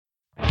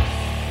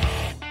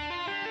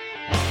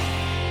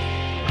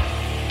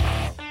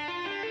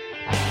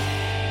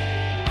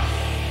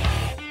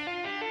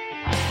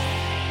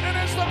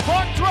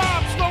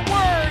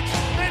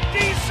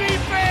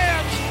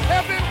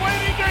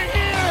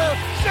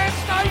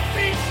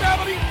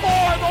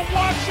The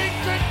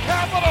Washington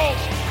Capitals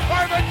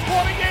are the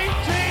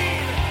 2018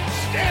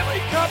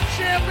 Stanley Cup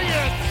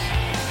champions.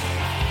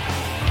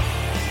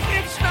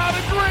 It's not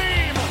a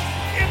dream.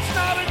 It's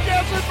not a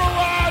desert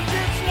mirage.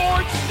 It's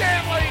Lord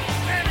Stanley,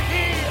 and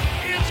he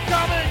is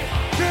coming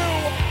to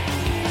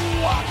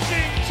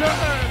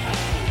Washington.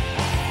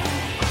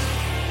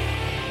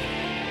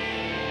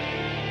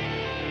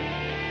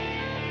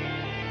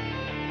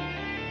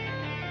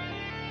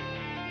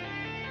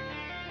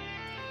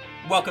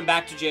 Welcome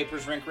back to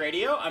Japers Rink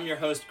Radio. I'm your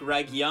host,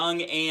 Greg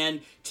Young, and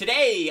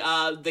today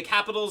the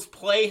Capitals'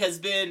 play has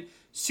been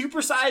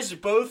supersized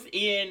both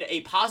in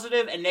a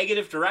positive and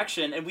negative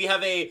direction, and we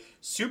have a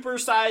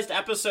supersized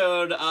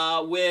episode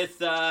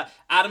with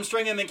Adam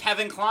Stringham and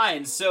Kevin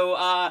Klein.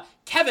 So,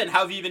 Kevin, how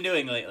have you been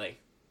doing lately?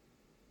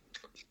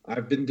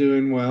 I've been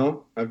doing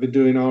well. I've been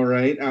doing all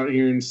right out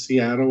here in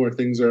Seattle where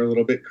things are a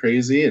little bit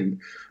crazy,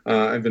 and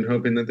I've been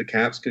hoping that the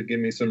Caps could give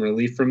me some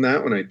relief from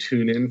that when I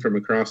tune in from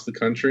across the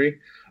country.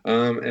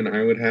 And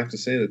I would have to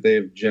say that they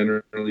have,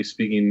 generally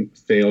speaking,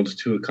 failed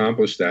to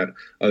accomplish that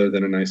other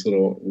than a nice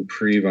little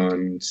reprieve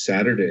on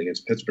Saturday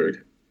against Pittsburgh.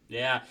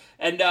 Yeah.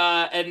 And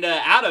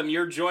Adam,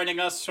 you're joining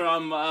us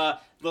from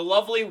the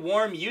lovely,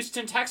 warm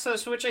Houston,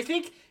 Texas, which I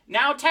think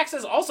now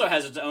Texas also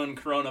has its own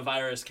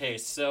coronavirus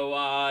case. So,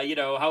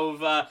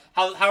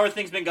 how are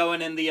things been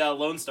going in the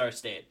Lone Star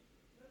State?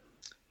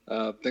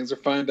 Things are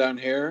fine down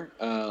here.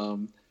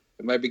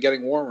 It might be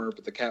getting warmer,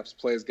 but the Caps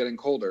play is getting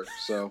colder.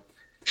 So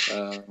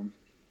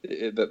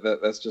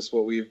that's just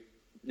what we've,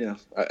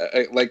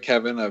 I like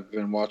Kevin, I've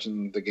been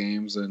watching the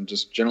games and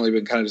just generally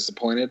been kind of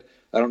disappointed.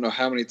 I don't know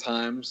how many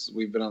times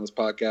we've been on this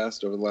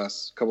podcast over the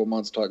last couple of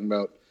months talking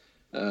about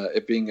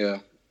it being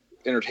a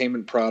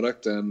entertainment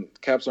product, and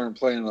Caps aren't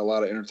playing a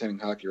lot of entertaining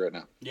hockey right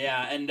now.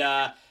 Yeah, and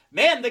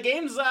man, the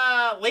games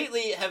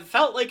lately have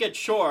felt like a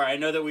chore. I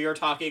know that we were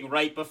talking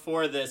right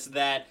before this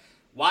that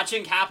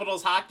watching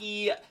Capitals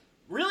hockey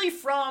really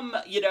from,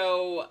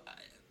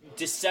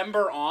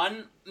 December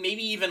on,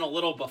 maybe even a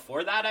little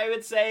before that, I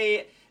would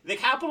say, the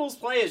Capitals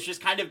play has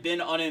just kind of been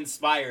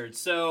uninspired.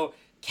 So,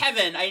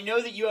 Kevin, I know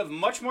that you have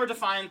much more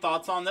defined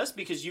thoughts on this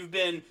because you've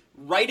been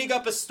writing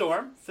up a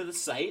storm for the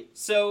site.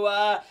 So,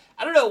 I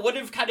don't know, what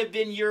have kind of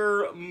been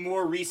your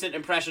more recent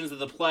impressions of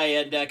the play,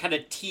 and kind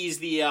of tease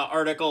the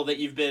article that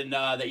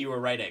that you were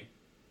writing?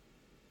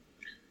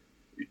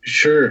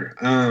 Sure.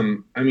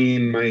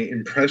 My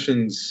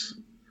impressions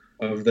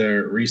of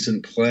their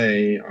recent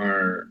play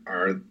are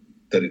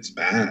that it's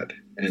bad,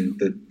 and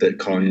that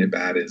calling it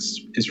bad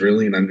is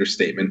really an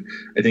understatement.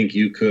 I think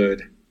you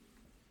could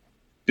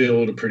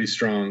build a pretty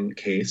strong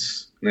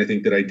case, and I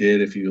think that I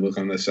did. If you look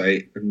on the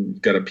site,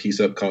 and got a piece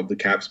up called "The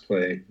Caps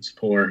Play is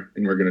Poor,"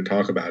 and we're going to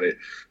talk about it.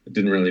 It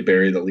didn't really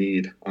bury the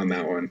lead on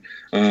that one.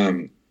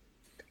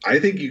 I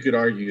think you could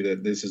argue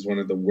that this is one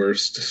of the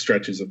worst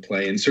stretches of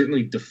play, and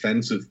certainly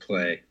defensive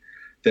play,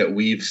 that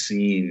we've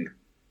seen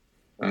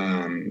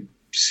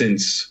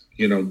since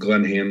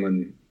Glenn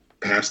Hanlon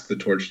passed the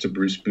torch to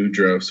Bruce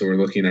Boudreau. So we're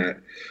looking at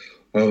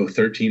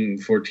 13,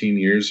 14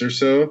 years or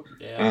so.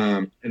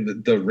 Yeah.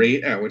 And the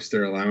rate at which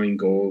they're allowing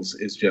goals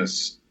is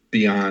just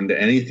beyond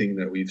anything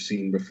that we've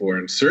seen before,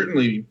 and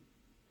certainly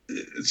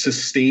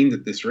sustained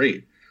at this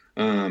rate.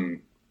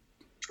 And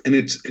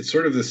it's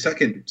sort of the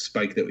second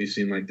spike that we've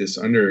seen like this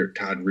under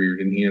Todd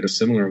Reirden. He had a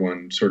similar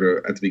one sort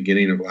of at the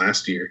beginning of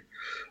last year.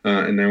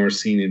 And now we're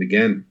seeing it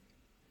again.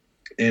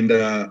 And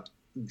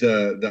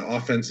the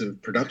offensive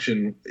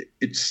production,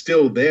 it's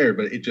still there,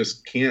 but it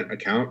just can't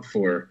account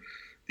for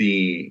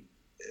the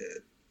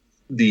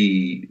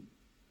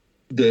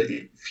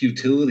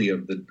futility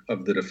of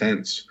the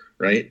defense,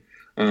 right?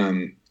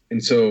 And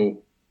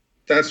so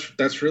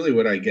that's really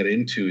what I get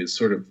into, is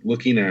sort of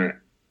looking at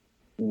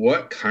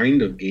what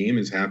kind of game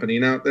is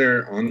happening out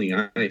there on the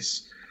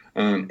ice,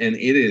 and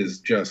it is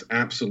just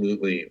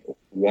absolutely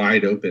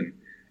wide open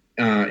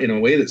in a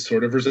way that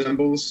sort of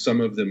resembles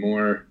some of the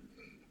more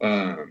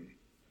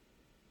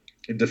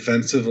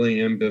defensively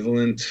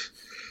ambivalent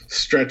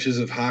stretches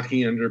of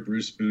hockey under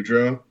Bruce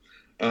Boudreau.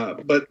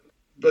 But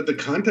the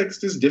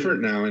context is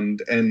different now,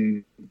 and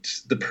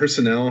the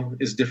personnel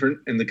is different,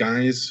 and the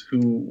guys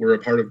who were a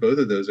part of both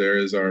of those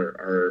eras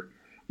are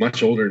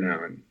much older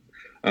now,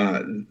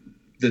 and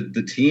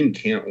the team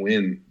can't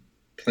win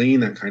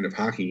playing that kind of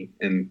hockey,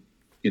 and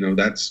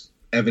that's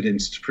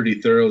evidenced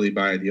pretty thoroughly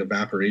by the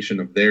evaporation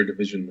of their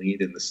division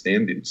lead in the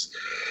standings,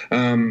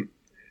 and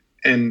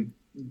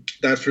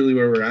that's really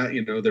where we're at.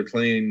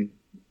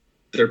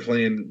 They're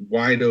playing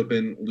wide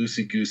open,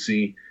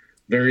 loosey-goosey,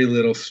 very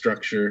little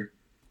structure.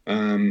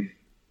 And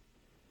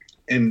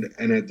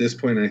at this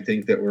point, I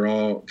think that we're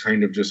all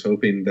kind of just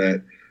hoping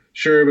that,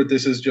 sure, but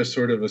this is just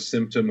sort of a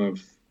symptom of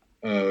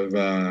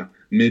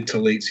mid to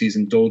late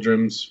season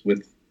doldrums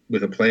with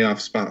a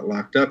playoff spot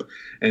locked up,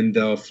 and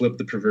they'll flip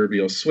the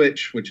proverbial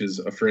switch, which is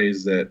a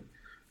phrase that,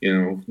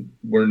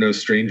 we're no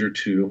stranger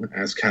to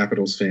as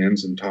Capitals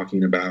fans, and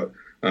talking about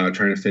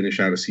trying to finish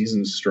out a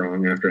season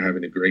strong after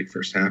having a great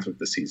first half of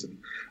the season.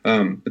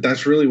 But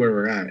that's really where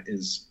we're at,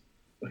 is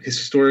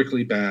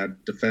historically bad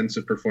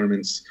defensive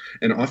performance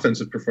and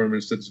offensive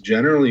performance that's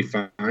generally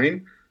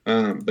fine,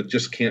 but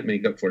just can't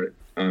make up for it.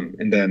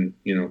 And then,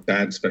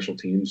 bad special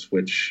teams,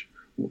 which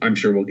I'm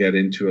sure we'll get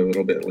into a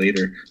little bit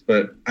later.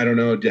 But I don't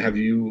know. Have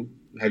you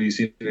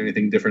seen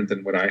anything different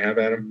than what I have,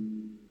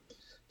 Adam?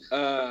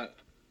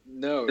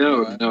 No.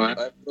 I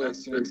haven't really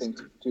seen anything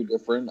too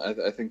different.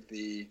 I think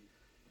the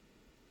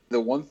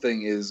one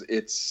thing is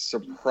it's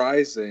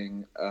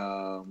surprising,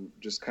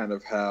 just kind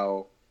of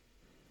how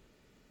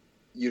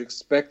you'd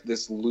expect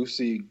this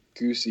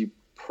loosey-goosey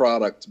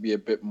product to be a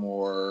bit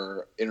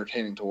more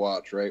entertaining to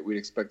watch, right? We'd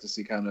expect to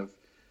see kind of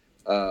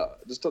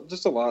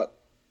just a lot.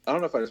 I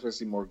don't know if I expect to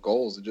see more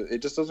goals. It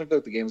just doesn't feel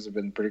like the games have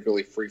been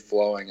particularly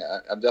free-flowing.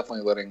 I'm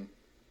definitely letting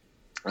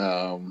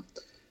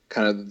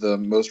kind of the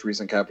most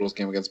recent Capitals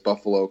game against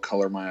Buffalo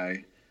color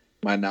my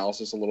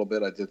analysis a little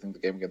bit. I did think the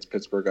game against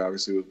Pittsburgh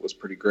obviously was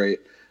pretty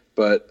great.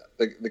 But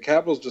the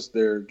Capitals, just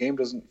their game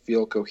doesn't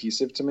feel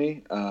cohesive to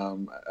me.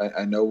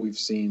 I know we've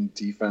seen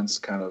defense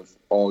kind of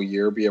all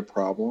year be a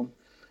problem,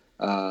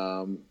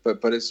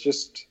 but it's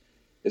just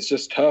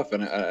tough.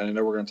 And I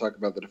know we're going to talk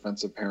about the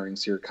defensive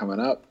pairings here coming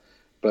up.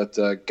 But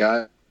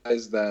guys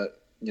that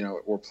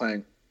were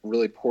playing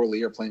really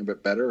poorly are playing a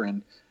bit better,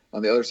 and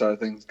on the other side of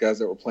things, guys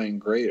that were playing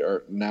great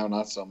are now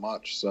not so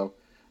much. So,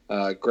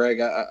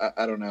 Greg,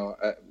 I don't know.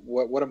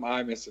 What am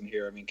I missing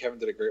here? I mean, Kevin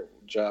did a great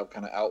job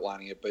kind of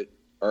outlining it, but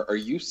are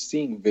you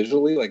seeing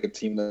visually like a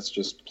team that's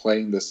just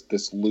playing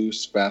this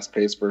loose,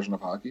 fast-paced version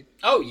of hockey?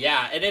 Oh,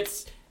 yeah, and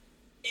it's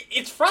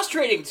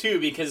frustrating, too,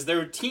 because there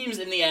are teams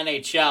in the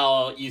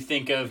NHL, you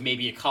think of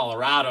maybe a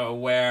Colorado,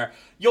 where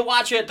you'll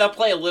watch it, they'll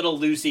play a little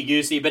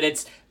loosey-goosey,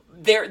 but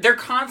they're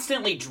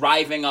constantly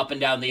driving up and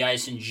down the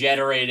ice and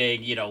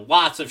generating,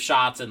 lots of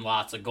shots and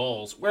lots of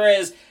goals.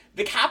 Whereas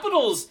the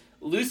Capitals'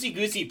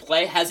 loosey-goosey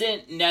play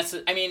hasn't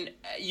I mean,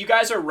 you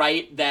guys are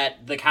right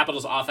that the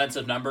Capitals'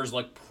 offensive numbers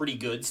look pretty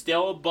good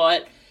still,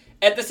 but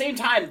at the same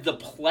time, the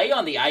play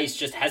on the ice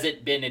just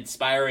hasn't been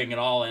inspiring at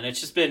all, and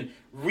it's just been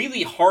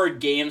really hard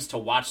games to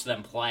watch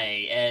them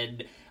play.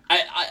 And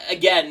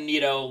again,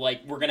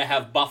 we're going to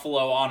have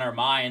Buffalo on our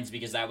minds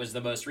because that was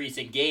the most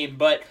recent game,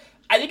 but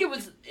I think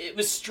it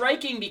was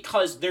striking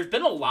because there's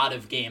been a lot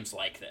of games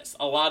like this.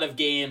 A lot of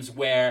games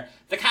where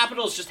the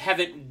Capitals just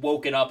haven't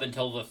woken up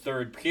until the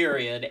third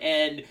period.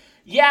 And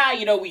yeah,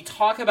 we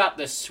talk about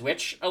the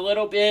switch a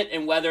little bit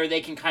and whether they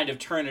can kind of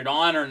turn it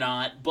on or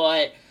not.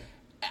 But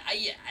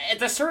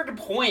at a certain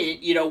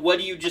point, what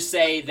do you just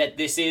say that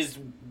this is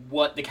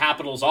what the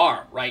Capitals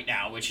are right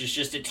now, which is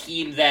just a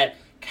team that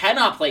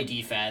cannot play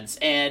defense,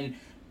 and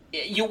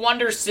you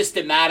wonder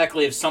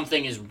systematically if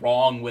something is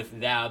wrong with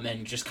them,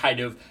 and just kind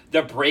of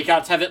the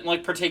breakouts haven't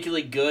looked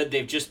particularly good.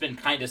 They've just been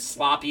kind of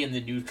sloppy in the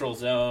neutral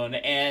zone,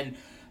 and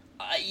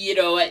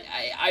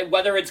I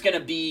whether it's going to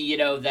be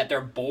that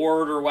they're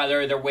bored or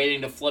whether they're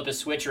waiting to flip a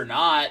switch or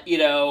not.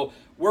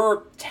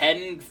 We're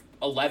 10,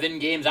 11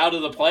 games out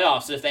of the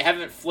playoffs. If they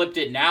haven't flipped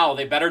it now,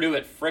 they better do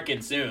it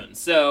frickin' soon.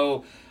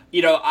 So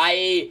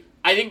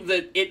I think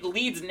that it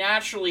leads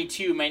naturally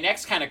to my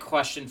next kind of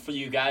question for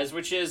you guys,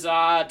 which is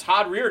Todd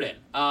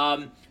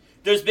Reirden.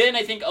 There's been,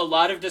 I think, a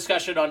lot of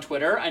discussion on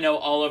Twitter. I know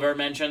all of our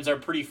mentions are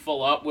pretty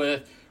full up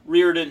with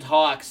Reirden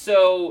talk.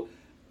 So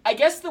I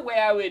guess the way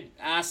I would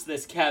ask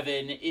this,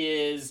 Kevin,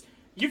 is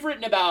you've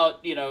written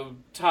about,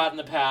 Todd in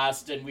the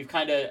past, and we've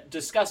kind of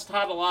discussed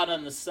Todd a lot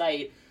on the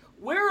site.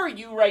 Where are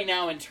you right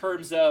now in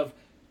terms of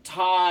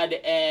Todd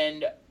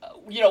and,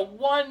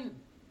 one,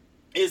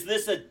 is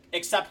this an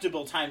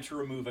acceptable time to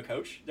remove a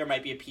coach? There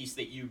might be a piece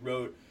that you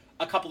wrote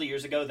a couple of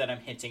years ago that I'm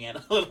hinting at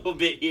a little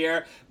bit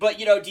here. But,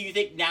 do you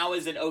think now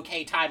is an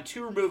okay time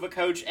to remove a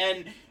coach?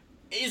 And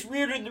is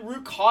Reirden the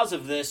root cause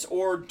of this,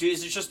 or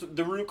is it just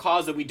the root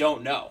cause that we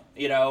don't know?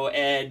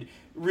 And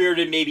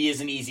Reirden maybe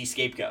is an easy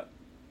scapegoat?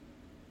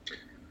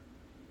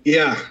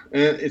 Yeah,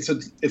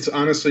 it's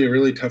honestly a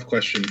really tough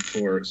question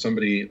for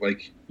somebody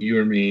like you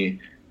or me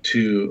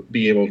to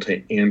be able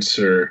to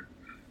answer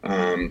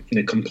in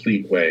a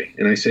complete way.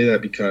 And I say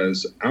that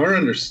because our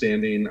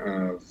understanding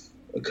of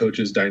a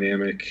coach's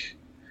dynamic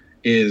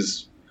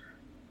is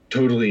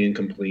totally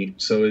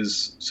incomplete. So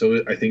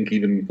I think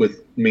even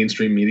with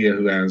mainstream media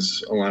who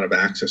has a lot of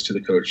access to the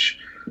coach,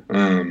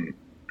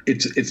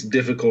 it's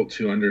difficult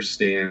to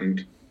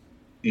understand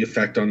the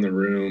effect on the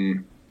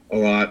room, a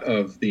lot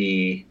of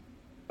the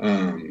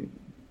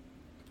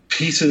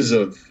pieces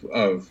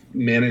of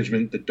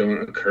management that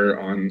don't occur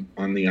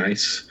on the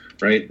ice,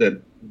 right?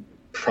 That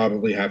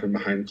probably happen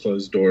behind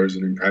closed doors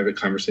and in private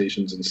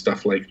conversations and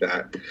stuff like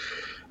that.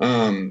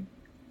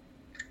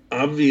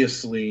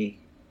 Obviously,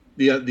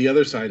 the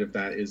other side of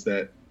that is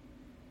that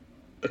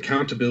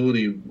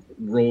accountability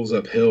rolls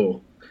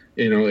uphill.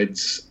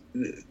 It's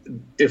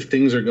if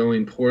things are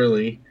going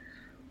poorly,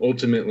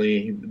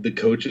 ultimately the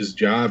coach's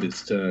job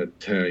is to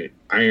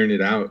iron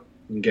it out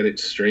and get it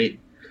straight.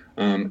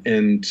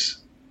 And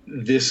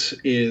this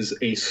is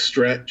a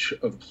stretch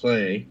of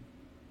play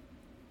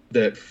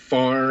that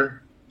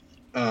far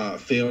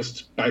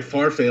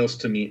fails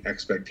to meet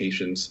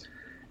expectations,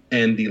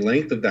 and the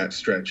length of that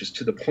stretch is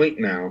to the point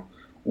now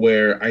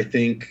where I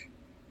think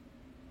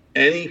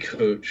any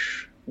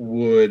coach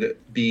would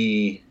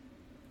be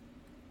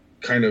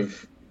kind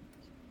of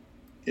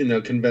in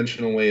a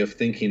conventional way of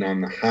thinking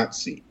on the hot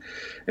seat.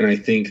 And I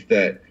think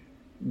that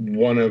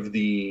one of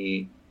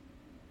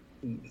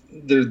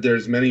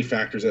there's many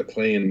factors at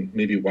play and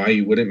maybe why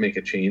you wouldn't make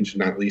a change,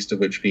 not least of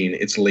which being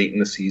it's late in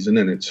the season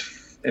and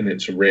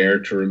it's rare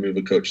to remove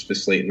a coach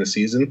this late in the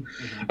season.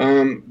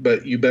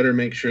 But you better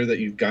make sure that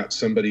you've got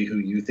somebody who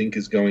you think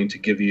is going to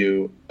give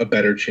you a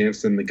better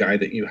chance than the guy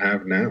that you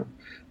have now.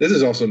 This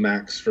is also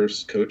Mac's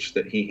first coach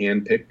that he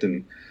handpicked,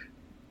 and,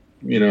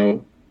 you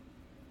know,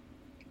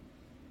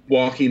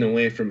 walking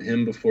away from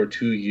him before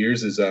 2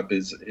 years is up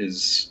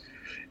is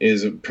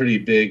a pretty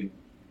big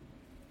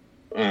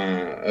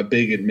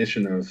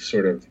admission of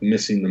sort of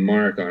missing the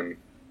mark on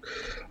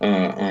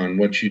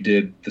what you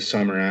did the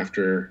summer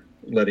after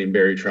letting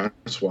Barry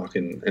Trotz walk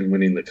and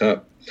winning the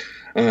cup.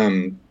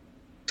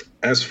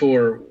 As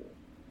for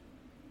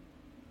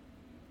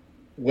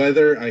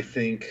whether I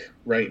think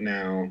right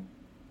now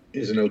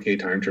is an okay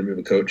time to remove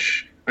a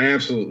coach, I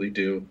absolutely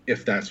do,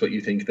 if that's what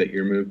you think that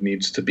your move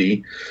needs to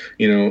be.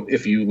 You know,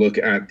 if you look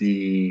at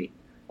the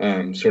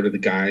sort of the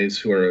guys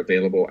who are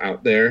available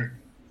out there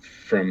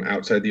from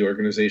outside the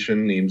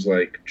organization, names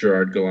like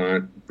Gerard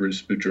Gallant,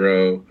 Bruce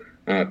Boudreau,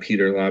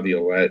 Peter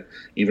Laviolette,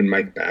 even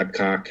Mike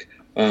Babcock.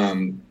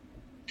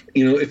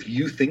 You know, if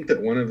you think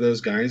that one of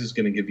those guys is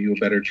going to give you a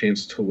better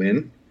chance to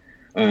win,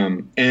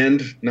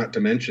 and not to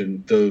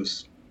mention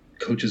those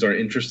coaches are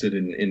interested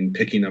in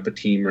picking up a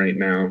team right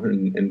now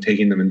and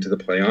taking them into the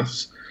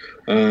playoffs,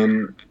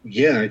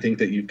 I think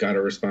that you've got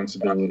a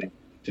responsibility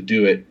to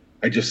do it.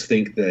 I just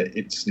think that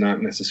it's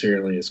not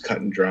necessarily as cut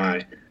and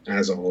dry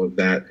as all of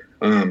that.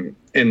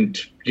 And,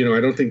 you know, I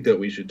don't think that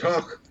we should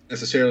talk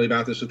necessarily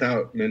about this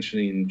without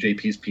mentioning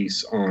JP's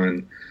piece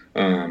on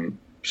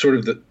sort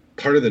of the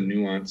part of the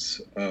nuance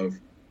of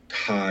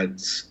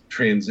Todd's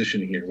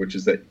transition here, which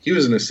is that he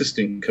was an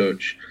assistant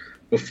coach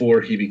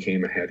before he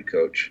became a head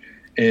coach.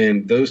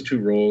 And those two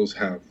roles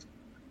have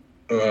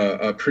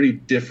a pretty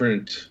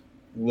different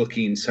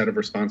looking set of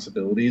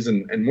responsibilities.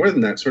 And more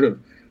than that, sort of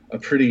a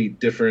pretty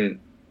different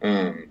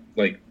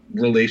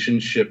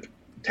relationship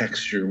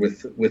texture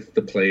with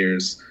the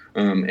players,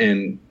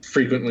 and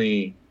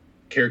frequently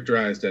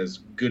characterized as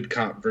good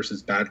cop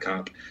versus bad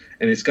cop.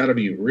 And it's got to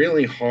be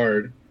really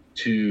hard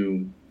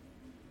to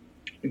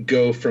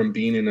go from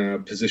being in a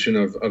position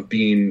of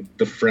being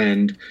the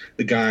friend,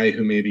 the guy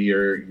who maybe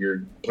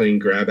you're playing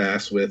grab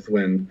ass with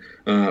when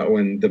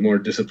the more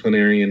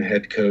disciplinarian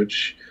head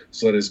coach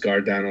let his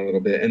guard down a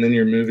little bit, and then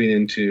you're moving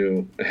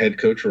into a head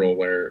coach role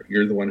where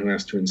you're the one who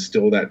has to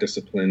instill that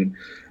discipline.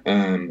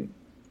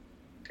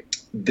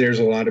 There's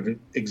a lot of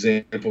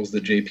examples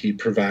that JP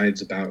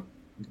provides about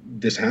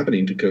this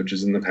happening to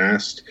coaches in the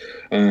past,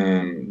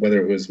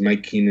 whether it was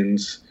Mike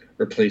Keenan's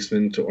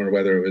replacement or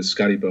whether it was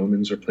Scotty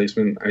Bowman's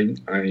replacement.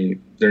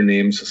 Their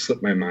names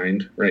slip my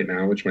mind right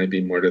now, which might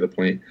be more to the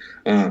point.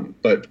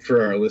 But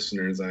for our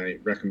listeners, I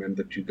recommend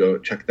that you go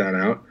check that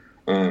out.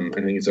 I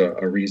think it's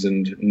a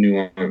reasoned,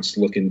 nuanced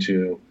look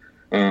into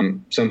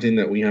something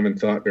that we haven't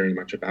thought very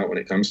much about when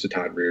it comes to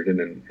Todd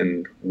Reirden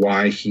and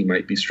why he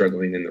might be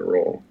struggling in the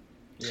role.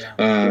 Yeah.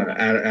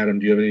 Adam,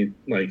 do you have any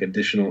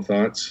additional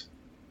thoughts?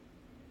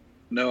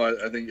 No,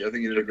 I think you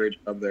did a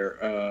great job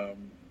there.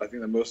 I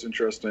think the most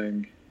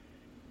interesting,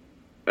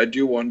 I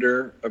do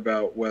wonder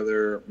about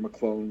whether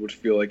McClellan would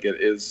feel like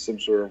it is some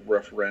sort of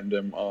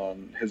referendum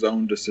on his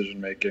own decision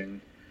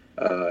making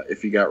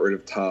if he got rid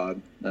of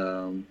Todd.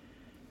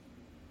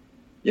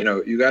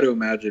 You got to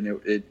imagine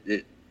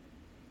it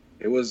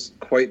was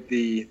quite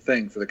the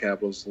thing for the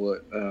Capitals to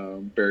let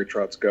Barry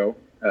Trotz go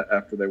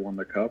after they won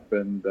the Cup,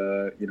 and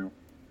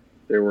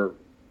there were,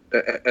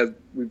 as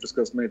we've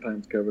discussed many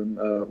times, Kevin,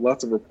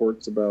 lots of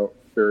reports about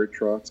Barry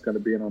Trotz kind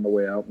of being on the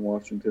way out in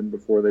Washington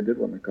before they did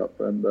win the Cup,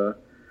 and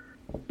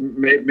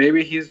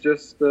maybe he's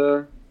just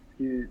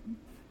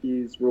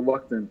he's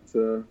reluctant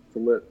to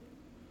let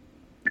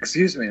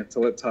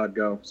Todd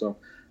go. So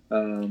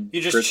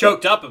you just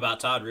choked up about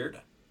Todd Reirden.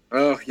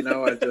 Oh, he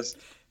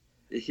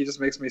just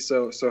makes me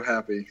so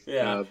happy.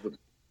 Yeah.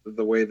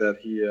 The way that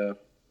he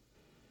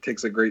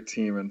takes a great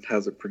team and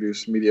has it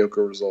produce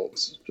mediocre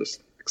results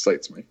just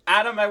excites me.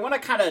 Adam, I want to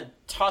kind of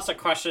toss a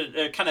question,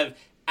 kind of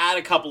add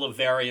a couple of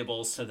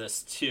variables to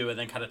this too, and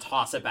then kind of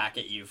toss it back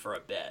at you for a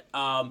bit.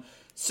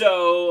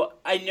 So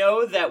I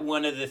know that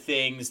one of the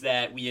things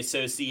that we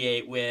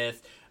associate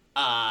with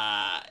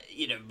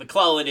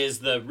McClellan is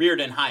the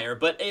Reirden hire,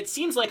 but it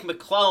seems like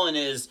McClellan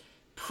is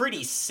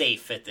pretty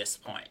safe at this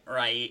point,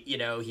 right?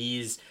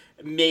 He's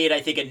made,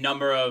 I think, a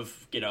number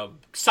of,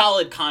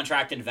 solid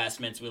contract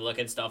investments. We look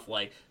at stuff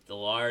like the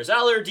Lars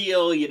Eller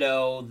deal,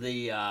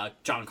 the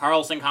John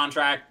Carlson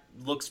contract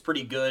looks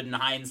pretty good in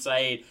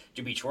hindsight.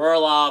 Dmitry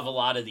Orlov, a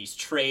lot of these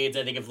trades,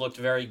 I think, have looked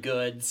very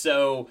good.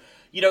 So,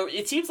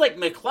 it seems like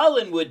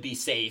McClellan would be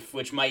safe,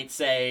 which might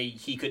say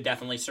he could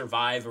definitely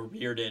survive a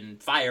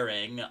Reirden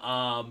firing.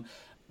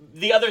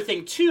 The other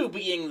thing, too,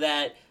 being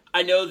that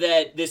I know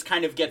that this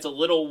kind of gets a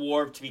little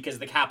warped because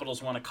the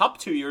Capitals won a Cup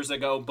 2 years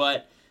ago,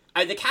 but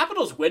The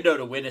Capitals' window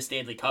to win a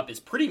Stanley Cup is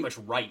pretty much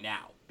right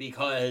now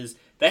because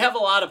they have a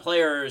lot of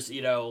players,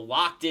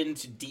 locked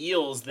into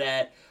deals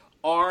that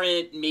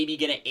aren't maybe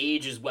going to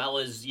age as well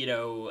as,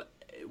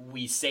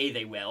 we say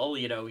they will.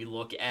 We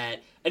look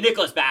at a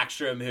Nicholas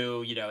Backstrom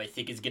who, I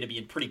think is going to be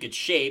in pretty good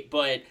shape,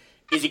 but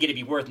is he going to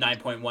be worth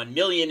 $9.1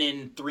 million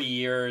in 3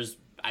 years?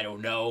 I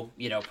don't know.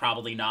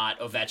 Probably not.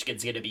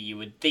 Ovechkin's going to be, you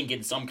would think,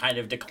 in some kind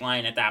of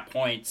decline at that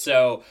point.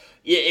 So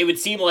it would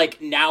seem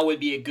like now would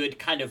be a good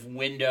kind of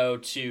window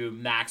to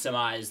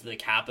maximize the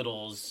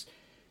Capitals,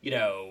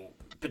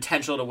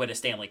 potential to win a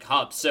Stanley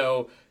Cup.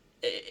 So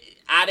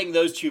adding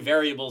those two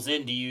variables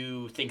in, do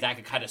you think that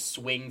could kind of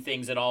swing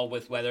things at all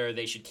with whether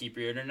they should keep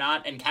Reirden or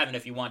not? And Kevin,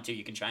 if you want to,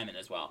 you can chime in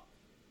as well.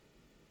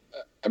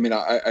 I mean,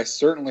 I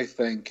certainly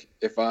think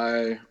if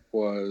I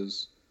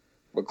was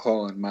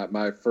McClellan,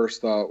 my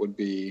first thought would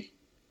be,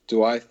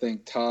 do I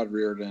think Todd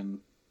Reirden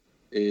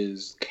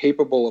is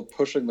capable of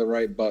pushing the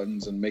right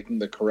buttons and making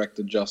the correct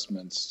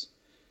adjustments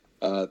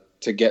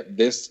to get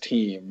this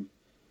team,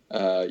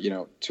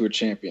 to a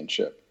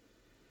championship?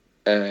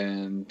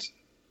 And,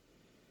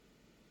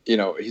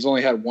 he's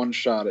only had one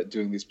shot at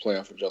doing these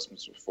playoff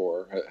adjustments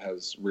before,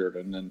 has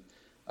Reirden. And,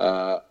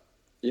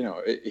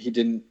 he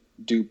didn't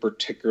do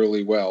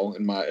particularly well,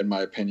 in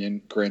my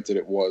opinion. Granted,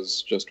 it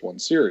was just one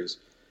series.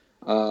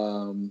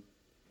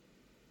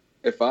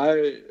 If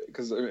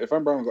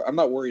I'm Brian, I'm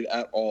not worried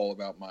at all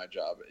about my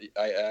job.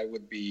 I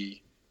would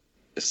be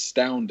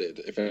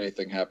astounded if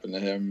anything happened to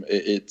him.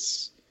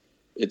 It's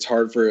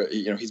hard for,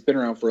 he's been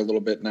around for a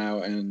little bit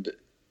now, and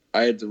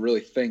I had to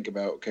really think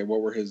about, okay,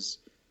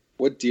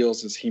 what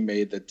deals has he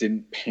made that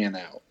didn't pan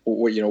out?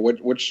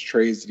 Which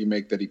trades did he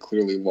make that he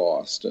clearly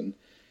lost? And,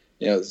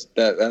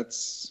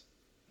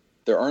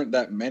 there aren't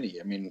that many.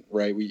 I mean,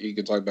 right. You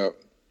could talk about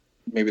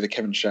maybe the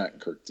Kevin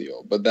Shattenkirk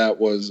deal, but that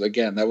was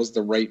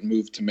the right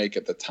move to make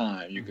at the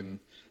time. You can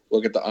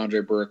look at the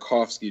Andre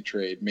Burakovsky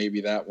trade. Maybe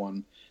that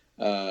one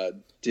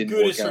didn't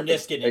work out. Gudis for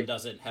Niskanen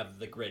doesn't have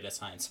the greatest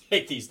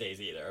hindsight these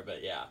days either,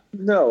 but yeah.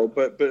 No,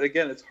 but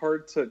again, it's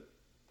hard to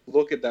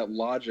look at that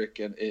logic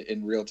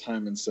in real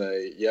time and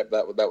say, yep,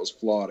 that was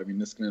flawed. I mean,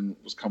 Niskanen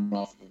was coming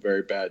off of a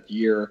very bad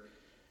year,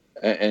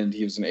 and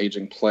he was an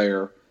aging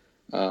player.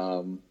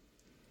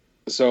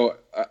 So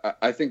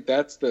I think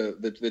that's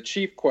the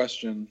chief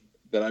question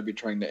that I'd be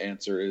trying to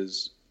answer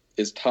is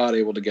Todd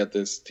able to get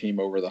this team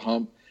over the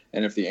hump?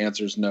 And if the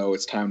answer is no,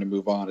 it's time to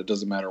move on. It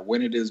doesn't matter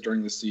when it is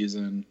during the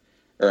season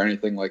or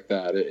anything like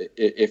that.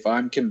 If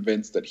I'm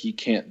convinced that he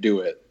can't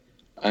do it,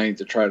 I need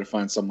to try to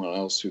find someone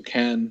else who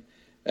can.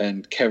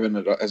 And Kevin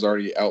has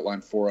already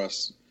outlined for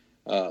us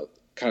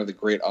kind of the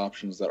great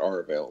options that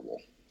are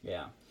available.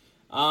 Yeah.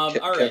 All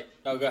right.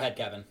 Oh, go ahead,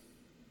 Kevin.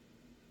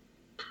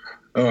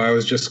 Oh, I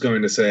was just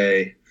going to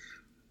say,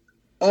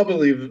 I'll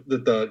believe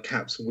that the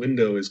Caps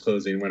window is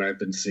closing when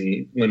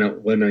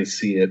when I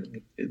see it.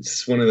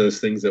 It's one of those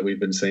things that we've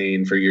been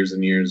saying for years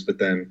and years, but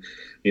then,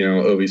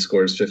 Ovi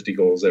scores 50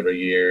 goals every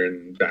year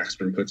and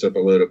Backstrom puts up a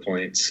load of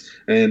points.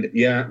 And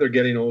yeah, they're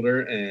getting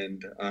older,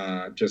 and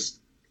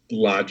just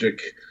logic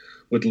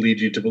would lead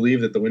you to believe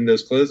that the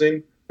window's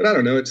closing. But I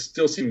don't know, it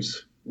still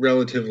seems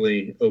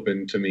relatively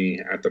open to me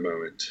at the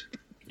moment.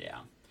 Yeah.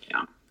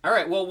 All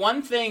right, well,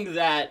 one thing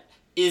that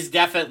is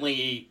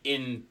definitely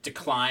in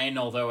decline,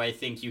 although I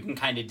think you can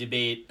kind of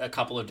debate a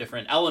couple of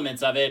different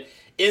elements of it,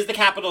 is the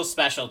Capitals'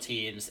 special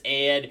teams.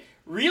 And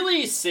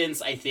really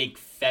since, I think,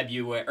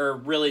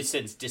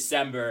 since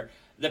December,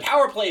 the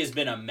power play has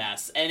been a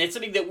mess. And it's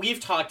something that we've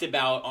talked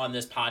about on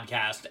this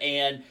podcast.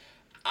 And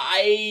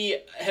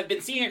I have been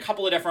seeing a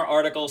couple of different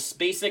articles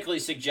basically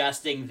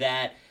suggesting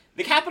that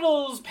the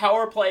Capitals'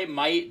 power play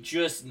might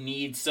just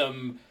need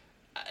some...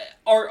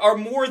 are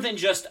more than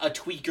just a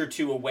tweak or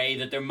two away,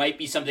 that there might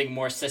be something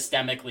more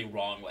systemically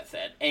wrong with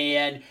it.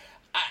 And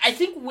I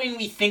think when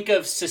we think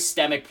of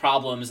systemic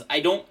problems,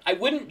 I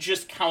wouldn't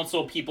just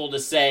counsel people to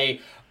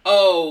say,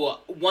 oh,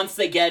 once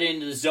they get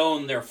into the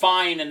zone, they're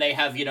fine and they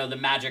have, the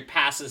magic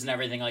passes and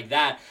everything like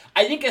that.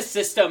 I think a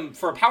system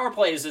for power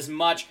play is as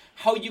much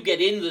how you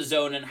get into the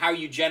zone and how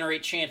you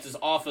generate chances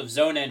off of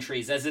zone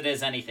entries as it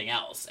is anything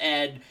else.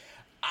 And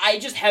I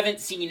just haven't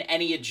seen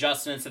any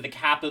adjustments that the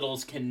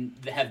Capitals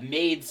have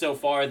made so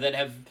far that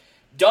have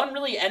done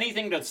really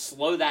anything to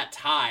slow that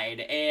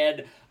tide.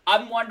 And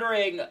I'm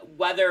wondering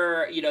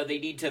whether, they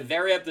need to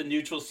vary up the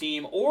neutral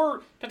seam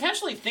or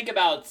potentially think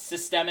about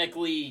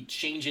systemically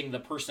changing the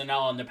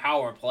personnel on the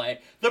power play.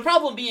 The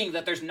problem being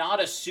that there's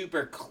not a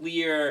super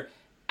clear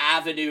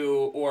avenue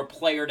or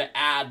player to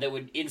add that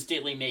would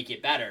instantly make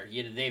it better.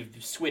 They've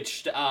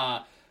switched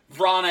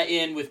Vrana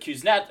in with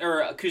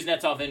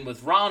Kuznetsov in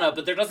with Vrana,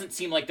 but there doesn't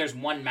seem like there's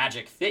one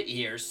magic fit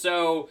here.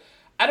 So,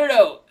 I don't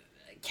know.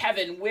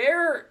 Kevin,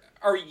 where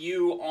are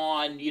you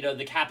on,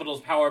 the Capitals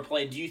power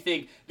play? Do you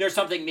think there's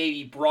something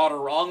maybe broad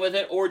or wrong with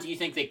it, or do you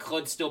think they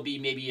could still be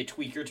maybe a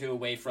tweak or two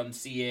away from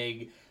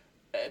seeing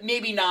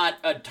maybe not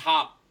a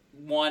top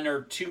 1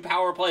 or 2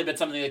 power play, but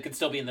something that could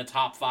still be in the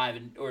top 5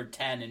 or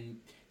 10 and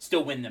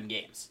still win them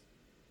games?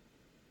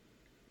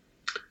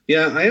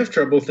 Yeah, I have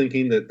trouble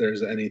thinking that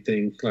there's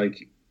anything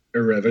like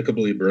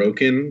irrevocably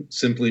broken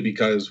simply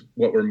because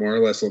what we're more or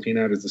less looking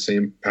at is the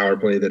same power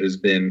play that has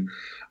been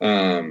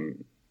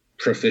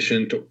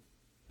proficient up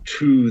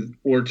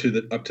to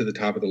the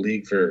top of the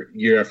league for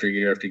year after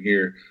year after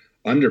year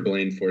under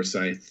Blaine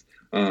Forsyth.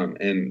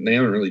 And they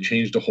haven't really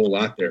changed a whole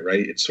lot there,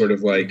 right? It's sort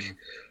of like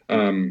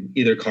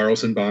either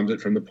Carlson bombs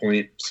it from the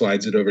point,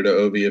 slides it over to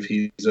Ovi if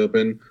he's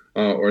open,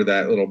 or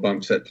that little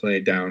bump set play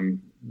down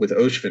with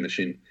Osh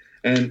finishing.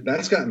 And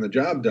that's gotten the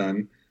job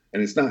done,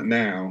 and it's not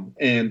now.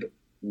 And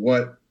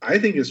what I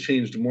think has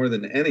changed more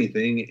than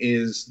anything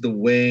is the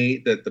way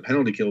that the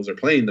penalty kills are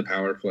playing the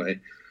power play.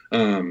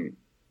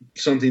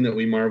 Something that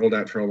we marveled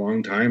at for a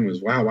long time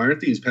was, wow, why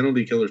aren't these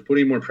penalty killers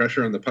putting more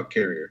pressure on the puck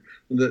carrier?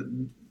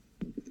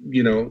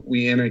 We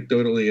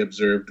anecdotally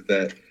observed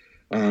that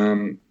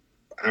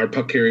our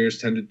puck carriers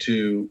tended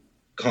to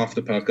cough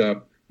the puck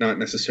up, not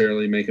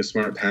necessarily make a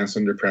smart pass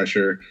under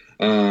pressure,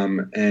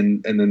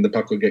 and then the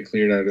puck would get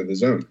cleared out of the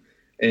zone.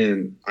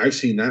 And I've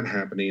seen that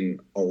happening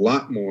a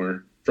lot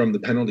more from the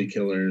penalty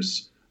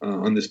killers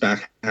on this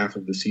back half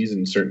of the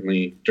season,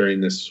 certainly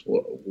during this,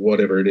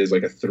 whatever it is,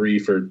 like a 3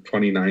 for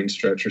 29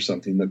 stretch or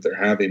something that they're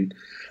having.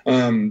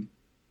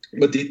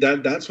 But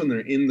that's when they're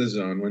in the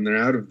zone. When they're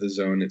out of the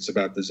zone, it's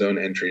about the zone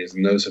entries,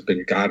 and those have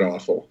been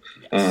god-awful.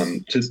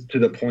 Yes. To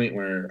the point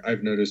where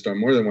I've noticed on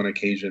more than one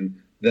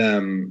occasion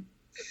them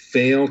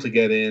fail to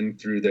get in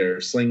through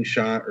their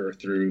slingshot or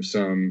through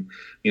some,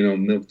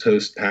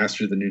 milquetoast pass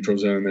through the neutral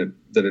zone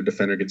that a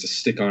defender gets a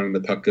stick on and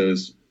the puck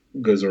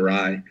goes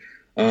awry.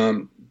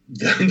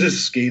 They'll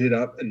just skate it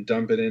up and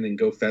dump it in and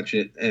go fetch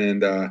it.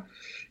 And,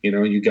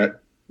 you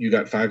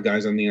got 5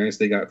 guys on the ice.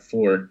 They got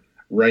 4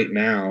 right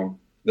now.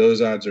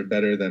 Those odds are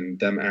better than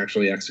them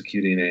actually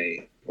executing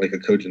a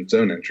cogent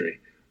zone entry.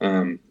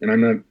 And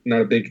I'm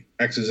not a big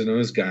X's and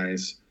O's guy.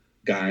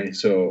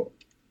 So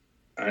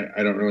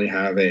I don't really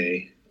have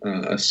a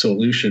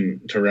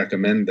solution to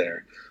recommend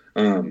there.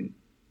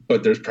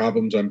 But there's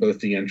problems on both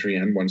the entry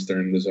and once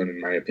they're in the zone,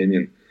 in my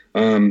opinion.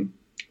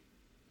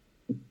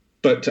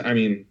 But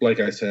like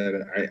I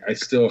said, I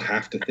still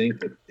have to think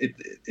that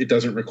it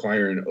doesn't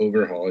require an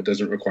overhaul. It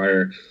doesn't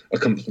require a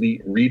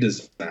complete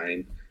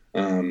redesign.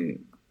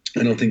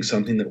 I don't think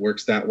something that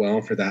works that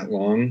well for that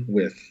long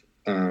with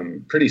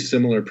pretty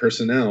similar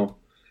personnel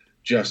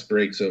just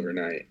breaks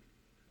overnight.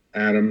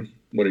 Adam,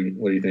 what do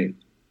you think?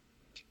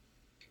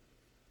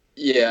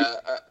 Yeah,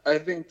 I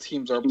think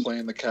teams are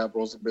playing the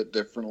Capitals a bit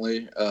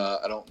differently.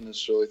 I don't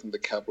necessarily think the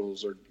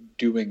Capitals are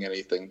doing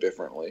anything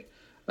differently.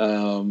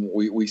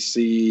 We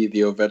see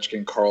the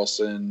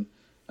Ovechkin-Karlsson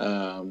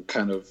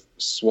kind of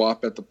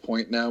swap at the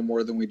point now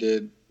more than we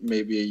did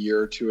maybe a year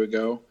or two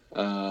ago.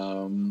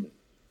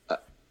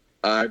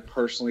 I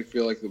personally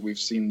feel like that we've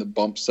seen the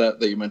bump set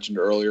that you mentioned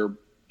earlier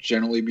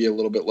generally be a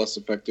little bit less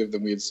effective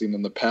than we had seen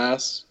in the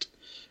past.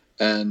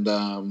 And,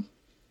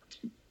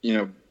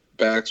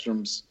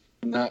 Backstrom's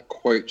not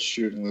quite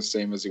shooting the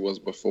same as he was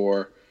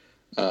before.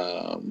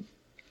 In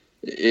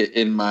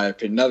my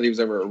opinion, not that he was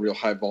ever a real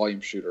high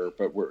volume shooter,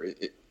 but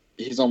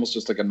he's almost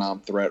just like a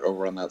non-threat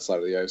over on that side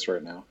of the ice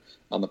right now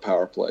on the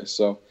power play.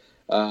 So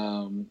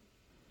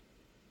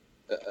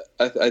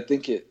I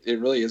think it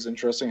really is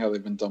interesting how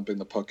they've been dumping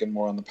the puck in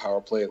more on the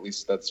power play. At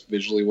least that's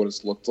visually what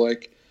it's looked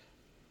like.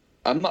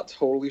 I'm not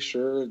totally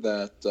sure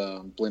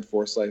that Blaine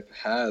Forsyth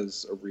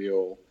has a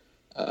real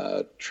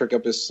trick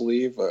up his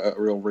sleeve, a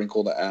real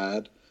wrinkle to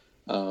add.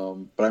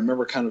 But I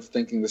remember kind of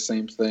thinking the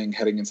same thing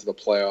heading into the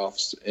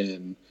playoffs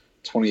in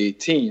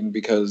 2018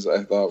 because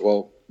I thought,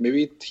 well,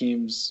 maybe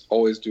teams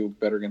always do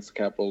better against the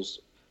Capitals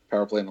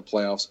power play in the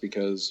playoffs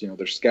because,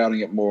 they're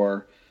scouting it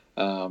more.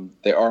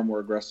 They are more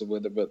aggressive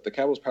with it. But the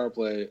Capitals power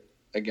play,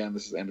 again,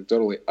 this is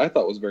anecdotally, I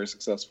thought was very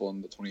successful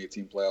in the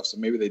 2018 playoffs. So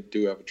maybe they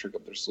do have a trick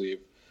up their sleeve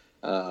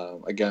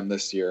again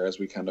this year as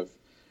we kind of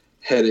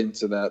head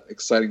into that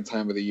exciting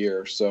time of the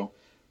year. So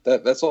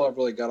that's all I've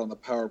really got on the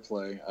power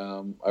play.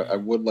 I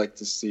would like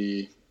to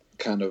see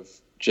kind of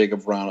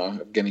Jacob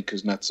Vrana, Evgeny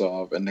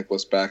Kuznetsov, and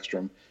Nicholas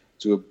Backstrom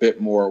do a bit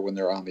more when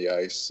they're on the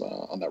ice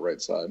on that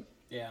right side.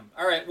 Yeah.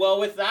 All right. Well,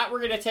 with that, we're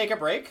going to take a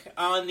break.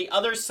 On the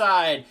other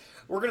side,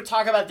 we're going to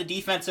talk about the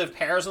defensive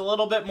pairs a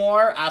little bit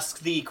more, ask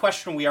the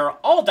question we are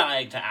all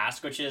dying to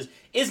ask, which is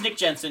Nick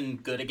Jensen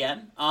good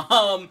again?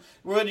 We're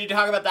going to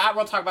talk about that.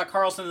 We'll talk about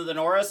Karlsson and the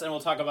Norris, and we'll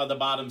talk about the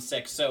bottom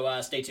 6.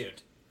 So stay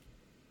tuned.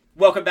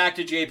 Welcome back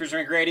to Japers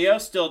Rink Radio.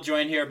 Still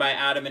joined here by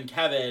Adam and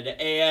Kevin.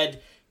 And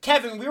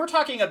Kevin, we were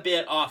talking a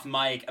bit off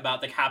mic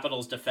about the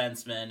Capitals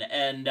defensemen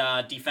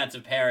and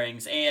defensive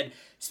pairings. And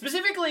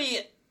specifically,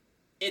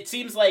 it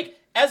seems like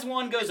as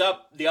one goes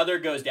up, the other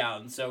goes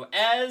down. So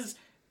as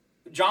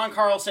John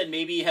Carlson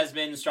maybe has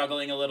been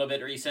struggling a little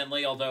bit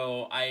recently,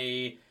 although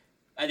I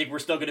think we're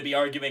still going to be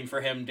arguing for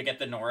him to get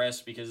the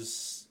Norris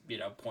because,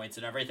 points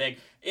and everything.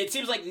 It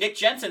seems like Nick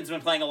Jensen's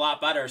been playing a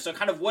lot better. So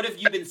kind of what have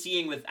you been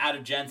seeing out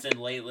of Jensen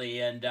lately,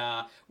 and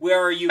where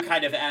are you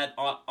kind of at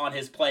on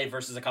his play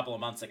versus a couple of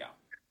months ago?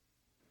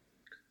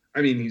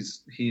 I mean,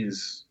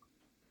 he's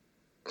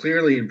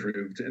clearly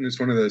improved, and it's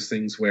one of those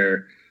things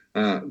where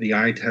the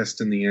eye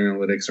test and the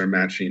analytics are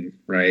matching,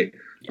 right?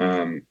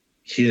 Yeah.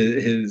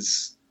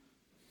 his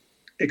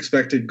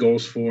expected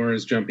goals for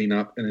is jumping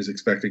up and his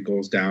expected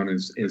goals down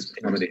is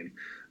plummeting,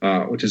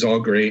 which is all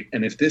great.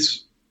 And if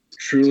this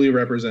truly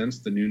represents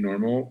the new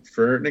normal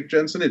for Nick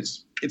Jensen,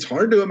 it's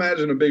hard to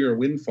imagine a bigger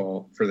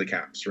windfall for the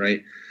Caps,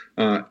 right?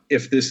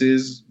 If this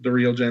is the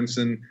real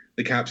Jensen,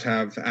 the Caps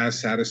have as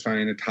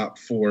satisfying a top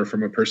four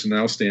from a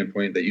personnel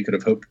standpoint that you could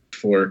have hoped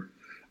for,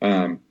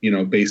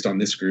 based on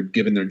this group,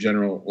 given their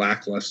general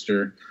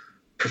lackluster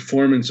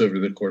performance over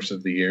the course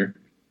of the year.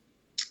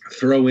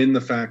 Throw in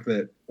the fact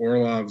that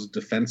Orlov's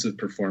defensive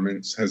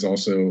performance has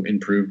also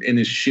improved in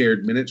his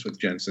shared minutes with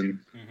Jensen,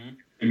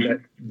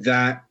 and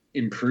that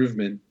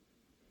improvement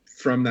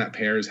from that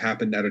pair has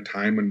happened at a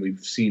time when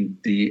we've seen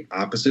the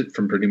opposite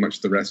from pretty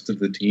much the rest of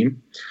the team.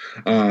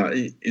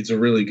 It's a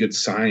really good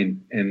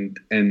sign,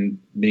 and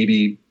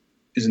maybe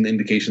is an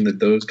indication that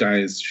those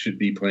guys should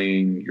be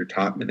playing your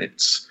top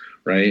minutes,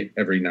 right,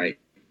 every night.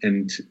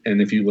 And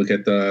if you look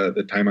at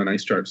the time on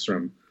ice charts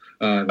from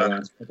the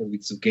last couple of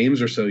weeks of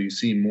games or so, you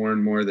see more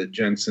and more that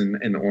Jensen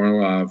and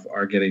Orlov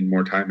are getting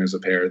more time as a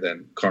pair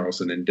than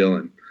Karlsson and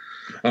Dillon.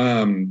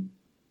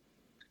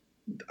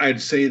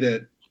 I'd say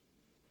that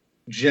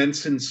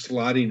Jensen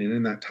slotting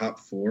in that top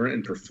four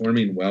and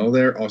performing well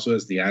there also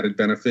has the added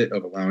benefit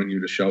of allowing you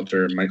to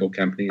shelter Michael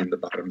Kempny in the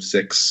bottom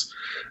six.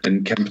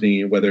 And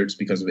Kempny, whether it's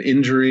because of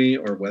injury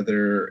or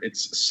whether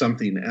it's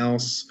something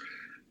else,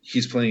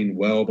 he's playing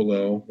well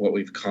below what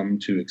we've come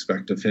to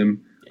expect of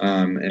him.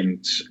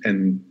 And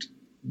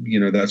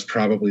that's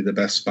probably the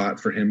best spot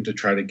for him to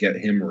try to get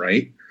him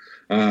right.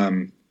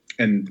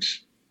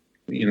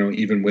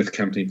 Even with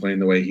Kempny playing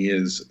the way he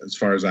is, as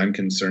far as I'm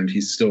concerned, he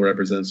still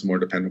represents a more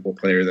dependable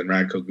player than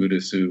Radko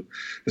Gudas, who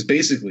has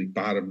basically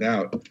bottomed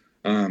out.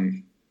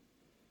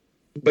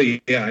 But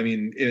yeah, I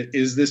mean,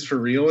 is this for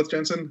real with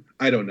Jensen?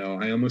 I don't know.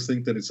 I almost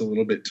think that it's a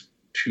little bit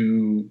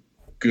too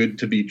good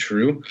to be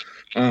true.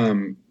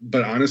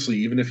 But honestly,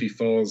 even if he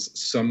falls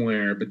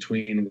somewhere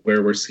between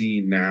where we're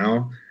seeing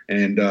now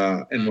and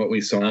what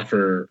we saw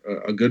for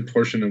a good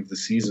portion of the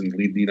season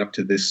leading up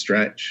to this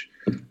stretch,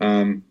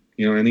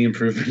 any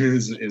improvement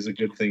is a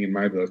good thing in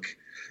my book.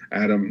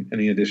 Adam,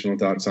 any additional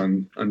thoughts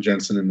on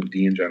Jensen and the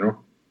D in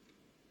general?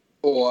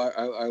 Oh,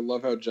 I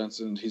love how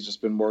Jensen, he's just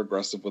been more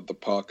aggressive with the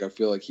puck. I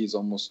feel like he's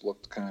almost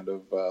looked kind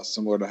of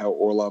similar to how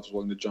Orlov's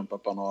willing to jump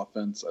up on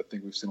offense. I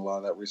think we've seen a lot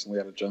of that recently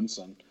out of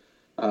Jensen.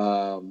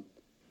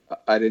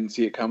 I didn't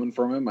see it coming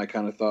from him. I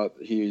kind of thought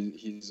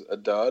he's a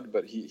dud,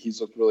 but he's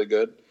looked really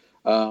good.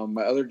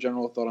 My other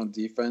general thought on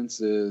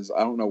defense is I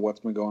don't know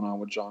what's been going on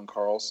with John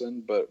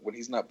Karlsson, but when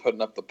he's not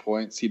putting up the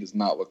points, he does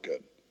not look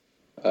good.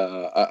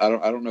 I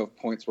don't know if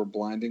points were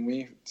blinding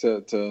me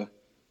to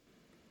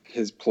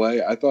his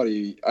play. I thought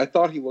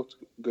he looked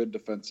good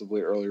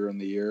defensively earlier in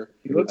the year.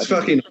 He looks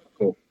fucking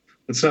cool.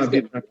 Let's not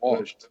be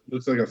washed.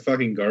 Looks like a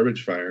fucking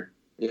garbage fire.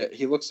 Yeah,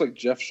 he looks like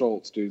Jeff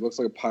Schultz, dude. He looks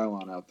like a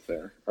pylon out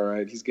there. All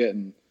right, he's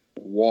getting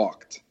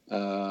walked.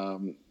 I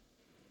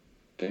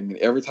mean,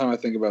 every time I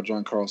think about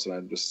John Karlsson,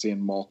 I'm just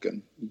seeing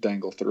Malkin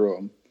dangle through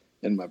him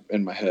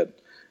in my head.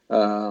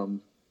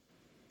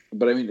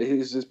 But I mean,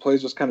 his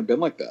play's just kind of been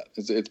like that.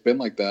 It's been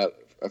like that.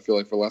 I feel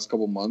like for the last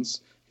couple of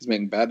months, he's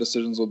making bad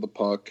decisions with the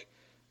puck.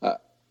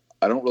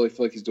 I don't really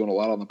feel like he's doing a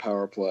lot on the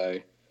power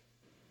play.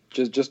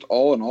 Just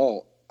all in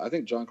all, I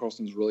think John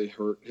Karlsson's really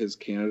hurt his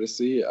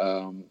candidacy.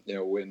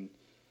 When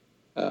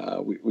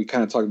we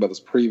kind of talked about this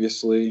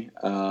previously,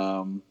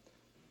 I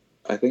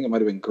think it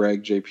might have been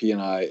Greg, JP,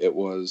 and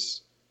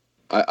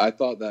I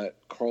thought that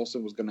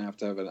Karlsson was going to have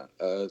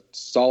a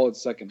solid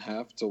second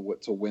half to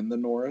win the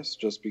Norris,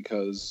 just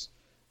because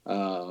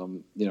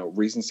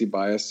recency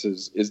bias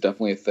is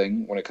definitely a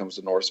thing when it comes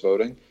to Norris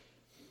voting,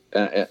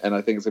 and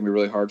I think it's going to be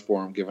really hard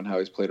for him given how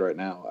he's played right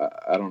now.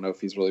 I don't know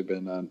if he's really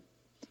been a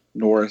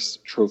Norris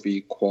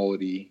Trophy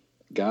quality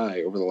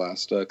guy over the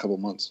last couple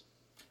months.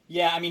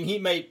 Yeah, I mean, he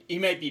might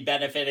be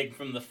benefiting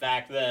from the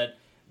fact that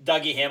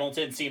Dougie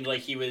Hamilton seemed like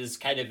he was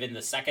kind of in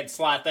the second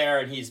slot there,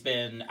 and he's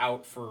been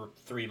out for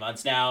 3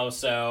 months now.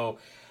 So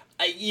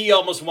you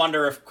almost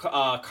wonder if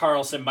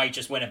Karlsson might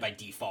just win it by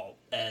default,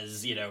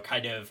 as he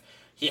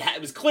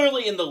was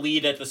clearly in the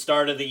lead at the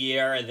start of the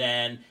year. And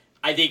then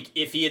I think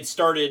if he had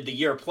started the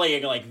year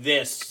playing like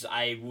this,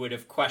 I would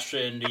have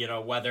questioned,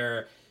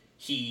 whether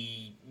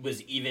he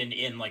was even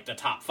in like the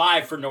top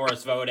 5 for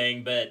Norris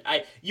voting, but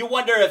you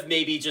wonder if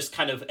maybe just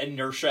kind of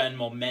inertia and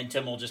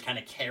momentum will just kind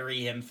of carry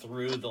him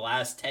through the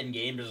last 10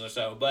 games or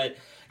so. But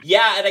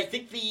yeah, and I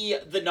think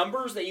the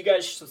numbers that you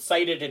guys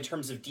cited in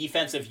terms of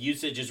defensive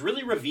usage is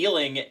really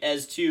revealing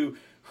as to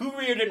who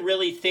Reardon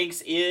really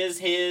thinks is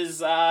his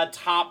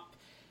top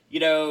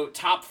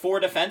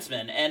 4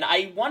 defensemen. And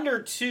I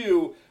wonder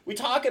too, we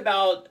talk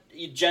about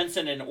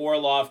Jensen and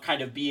Orlov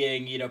kind of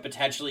being,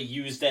 potentially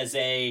used as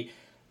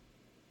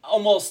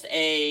almost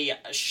a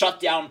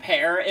shutdown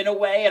pair in a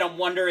way, and I'm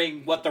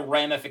wondering what the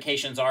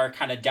ramifications are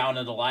kind of down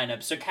in the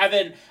lineup. So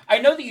Kevin, I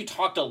know that you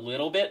talked a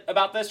little bit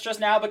about this just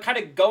now, but kind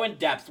of go in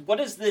depth. What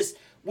does this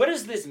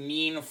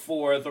mean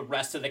for the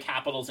rest of the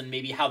Capitals and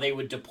maybe how they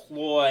would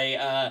deploy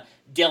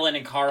Dillon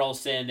and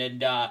Karlsson,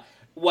 and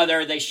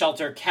whether they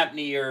shelter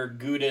Kempny or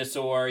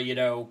Gudas or,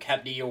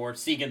 Kempny or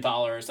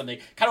Siegenthaler or something.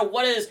 Kind of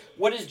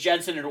what is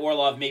Jensen and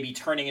Orlov maybe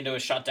turning into a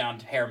shutdown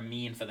pair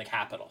mean for the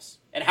Capitals?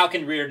 And how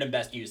can Reardon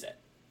best use it?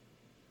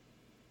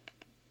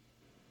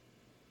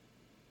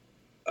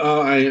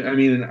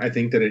 I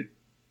think that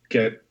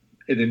it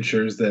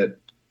ensures that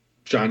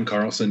John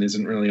Carlson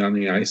isn't really on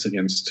the ice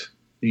against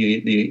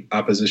the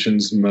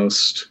opposition's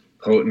most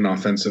potent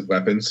offensive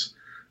weapons.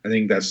 I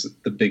think that's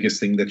the biggest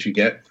thing that you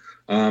get.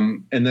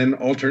 And then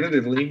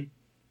alternatively,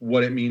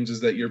 what it means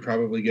is that you're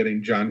probably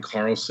getting John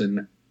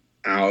Carlson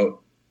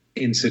out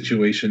in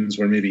situations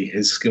where maybe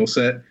his skill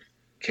set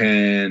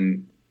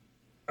can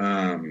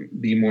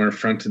be more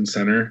front and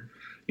center.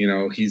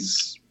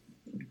 He's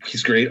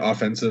great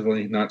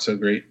offensively, not so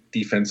great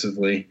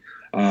defensively.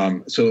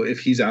 So if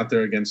he's out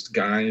there against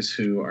guys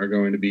who are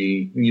going to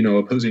be,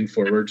 opposing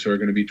forwards who are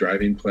going to be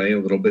driving play a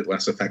little bit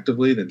less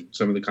effectively than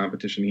some of the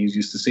competition he's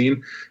used to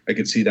seeing, I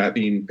could see that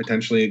being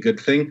potentially a good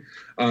thing.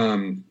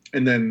 And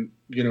then,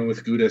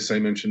 with Gudas, I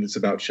mentioned it's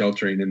about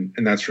sheltering,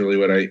 and that's really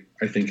what I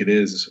think it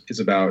is. It's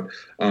about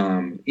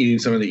eating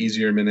some of the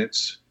easier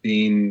minutes,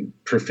 being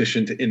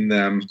proficient in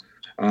them,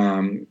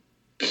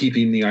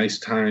 keeping the ice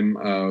time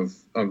of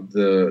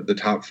the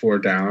top four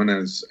down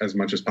as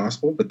much as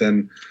possible. But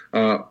then,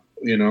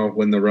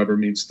 when the rubber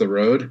meets the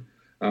road,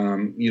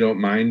 you don't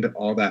mind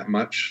all that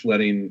much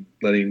letting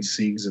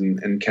Siegs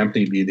and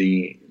Kempny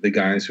be the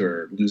guys who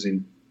are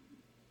losing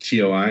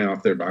TOI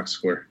off their box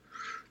score.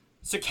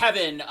 So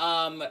Kevin,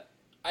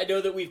 I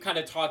know that we've kind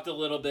of talked a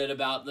little bit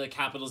about the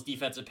Capitals'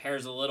 defensive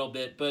pairs a little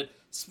bit, but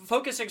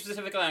focusing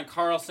specifically on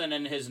Carlson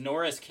and his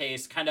Norris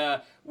case, kind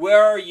of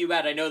where are you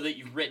at? I know that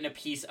you've written a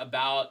piece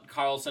about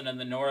Carlson and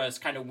the Norris.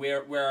 Kind of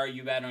where are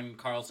you at on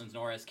Carlson's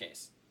Norris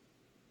case?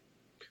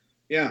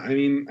 Yeah,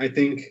 I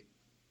think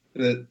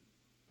that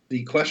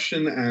the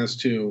question as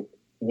to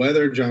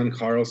whether John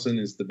Carlson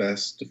is the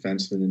best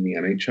defenseman in the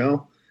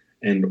NHL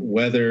and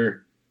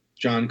whether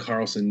John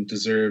Carlson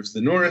deserves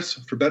the Norris,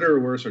 for better or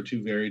worse, are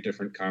two very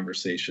different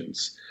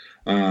conversations.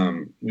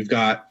 We've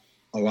got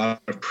a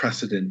lot of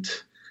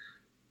precedent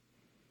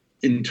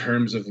in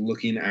terms of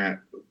looking at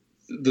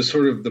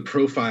the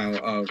profile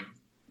of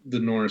the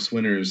Norris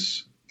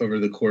winners over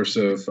the course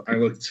of, I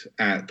looked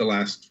at the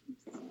last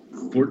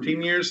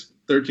 13 years,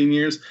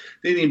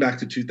 dating back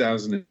to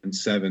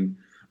 2007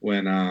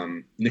 when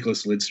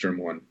Nicklas Lidstrom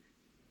won.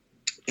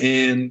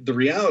 And the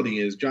reality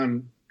is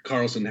John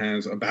Carlson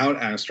has about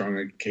as strong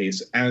a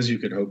case as you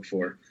could hope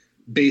for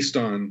based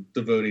on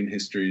the voting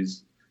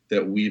histories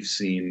that we've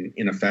seen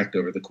in effect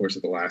over the course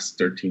of the last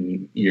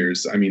 13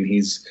 years.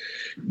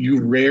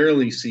 You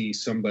rarely see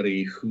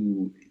somebody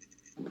who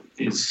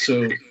is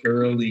so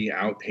thoroughly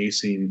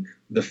outpacing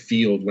the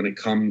field when it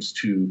comes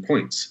to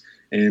points.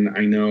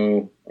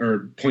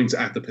 Or points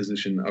at the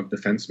position of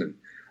defenseman.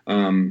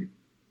 And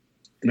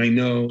I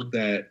know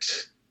that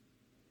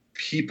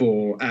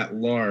people at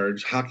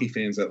large, hockey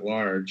fans at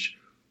large,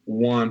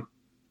 want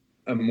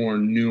a more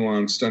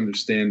nuanced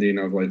understanding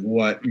of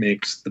what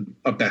makes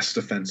a best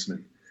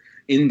defenseman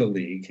in the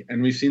league.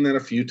 And we've seen that a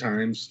few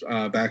times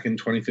back in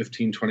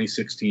 2015,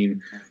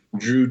 2016.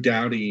 Drew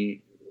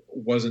Doughty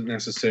wasn't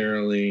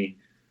necessarily,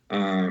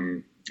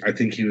 I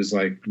think he was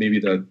maybe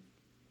the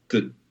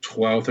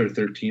 12th or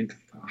 13th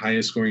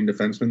highest scoring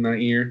defenseman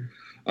that year.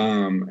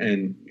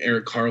 And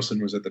Erik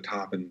Karlsson was at the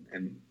top,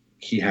 and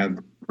he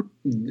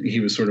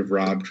was sort of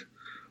robbed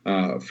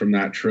from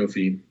that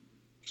trophy.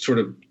 Sort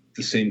of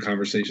the same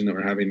conversation that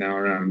we're having now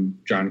around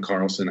John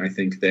Carlson, I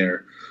think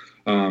there,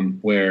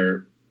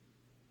 where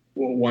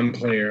one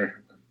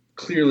player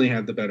clearly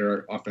had the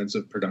better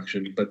offensive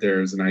production, but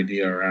there's an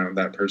idea around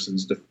that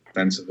person's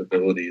defensive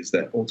abilities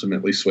that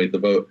ultimately swayed the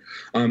vote.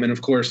 And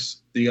of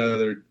course, the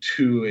other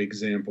two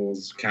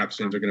examples Caps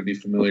fans are going to be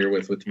familiar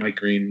with Mike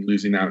Green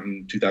losing out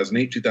in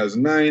 2008,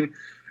 2009,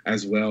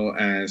 as well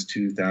as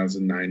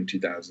 2009,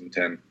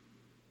 2010.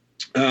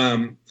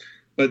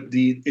 But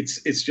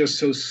it's just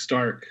so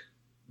stark,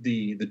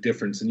 the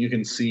difference, and you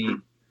can see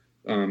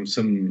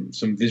some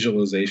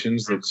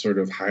visualizations that sort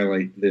of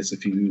highlight this.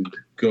 If you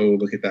go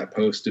look at that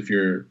post, if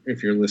you're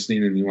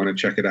listening and you want to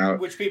check it out,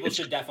 which people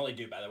should definitely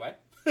do, by the way.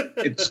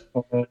 It's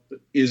called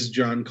 "Is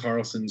John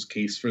Carlson's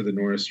Case for the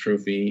Norris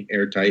Trophy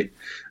Airtight?"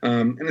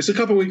 And it's a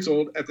couple weeks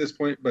old at this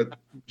point, but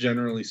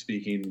generally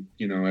speaking,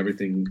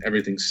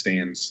 everything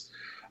stands.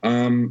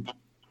 And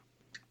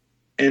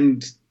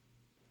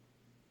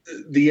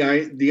the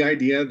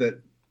idea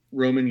that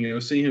Roman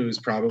Josi, who is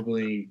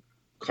probably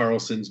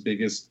Carlson's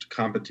biggest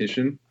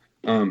competition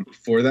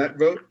for that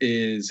vote,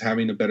 is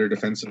having a better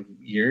defensive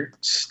year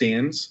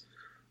stands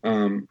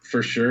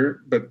for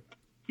sure. But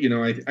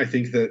I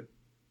think that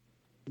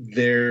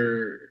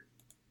the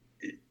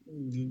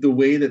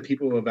way that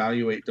people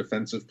evaluate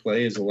defensive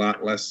play is a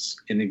lot less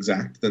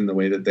inexact than the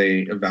way that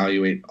they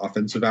evaluate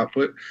offensive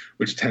output,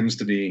 which tends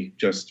to be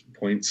just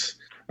points,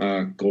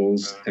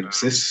 goals, and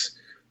assists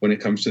when it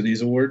comes to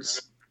these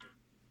awards.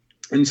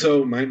 And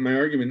so my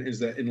argument is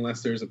that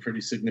unless there's a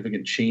pretty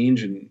significant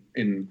change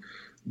in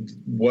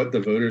what the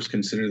voters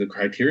consider the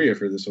criteria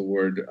for this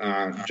award,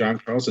 John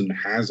Carlson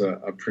has a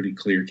pretty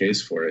clear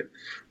case for it.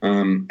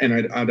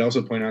 And I'd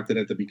also point out that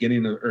at the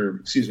beginning of,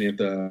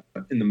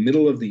 in the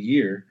middle of the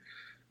year,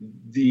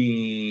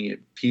 the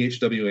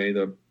PHWA,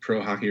 the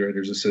Pro Hockey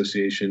Writers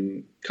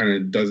Association, kind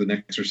of does an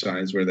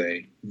exercise where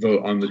they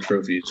vote on the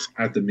trophies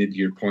at the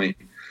mid-year point,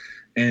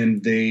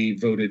 and they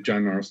voted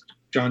John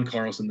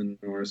Carlson the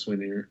Norris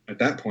winner. At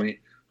that point,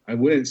 I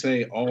wouldn't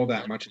say all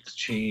that much has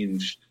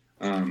changed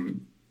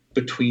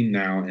between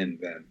now and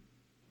then.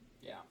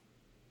 Yeah.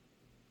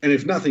 And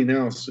if nothing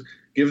else,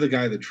 give the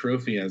guy the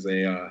trophy as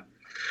a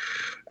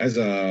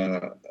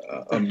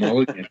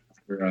mulligan.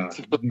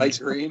 Ice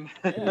green.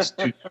 Yeah.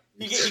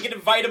 You can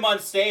invite him on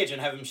stage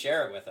and have him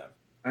share it with him.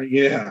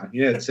 Yeah,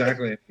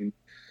 exactly. I mean,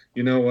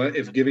 you know what?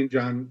 If giving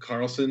John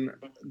Carlson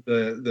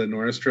the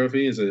Norris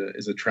Trophy is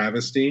a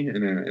travesty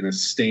and a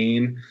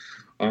stain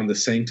on the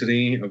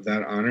sanctity of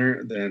that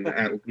honor, then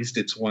at least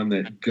it's one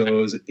that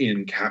goes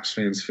in Caps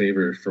fans'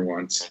 favor for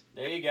once.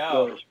 There you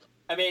go.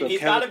 I mean,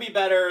 he's got to be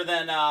better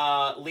than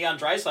Leon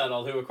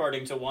Draisaitl, who,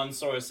 according to one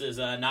source, is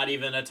not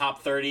even a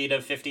top 30 to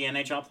 50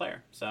 NHL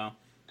player. So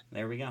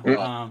there we go.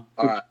 All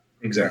right.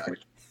 Exactly.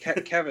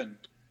 Kevin,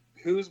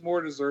 who's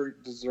more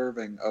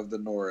deserving of the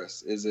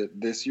Norris? Is it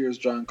this year's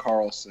John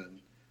Carlson,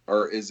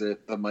 or is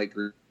it the Mike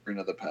Green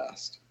of the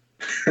past?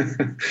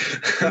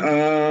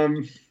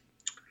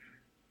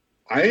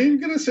 I'm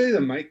going to say the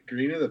Mike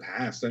Green of the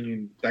past. I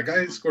mean, that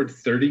guy scored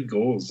 30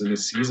 goals in a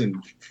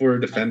season for a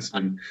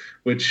defenseman,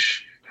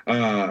 which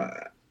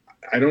I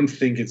don't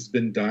think it's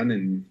been done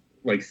in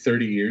like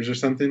 30 years or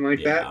something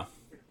like that.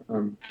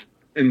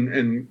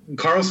 And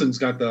Carlson's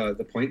got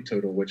the point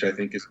total, which I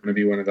think is going to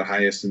be one of the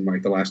highest in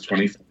like the last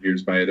 25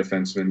 years by a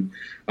defenseman.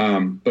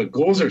 But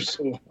goals are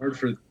so hard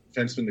for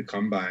defensemen to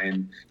come by,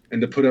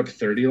 and to put up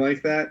 30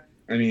 like that.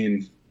 I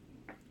mean,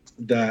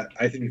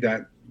 I think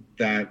that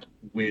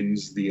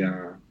wins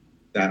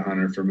that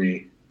honor for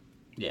me.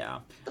 Yeah,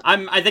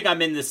 I think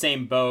I'm in the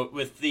same boat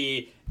with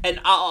and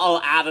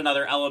I'll add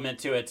another element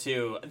to it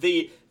too.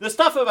 The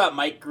stuff about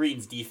Mike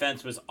Green's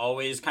defense was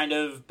always kind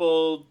of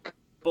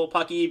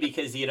bullpucky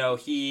because, you know,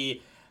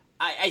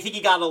 I think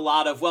he got a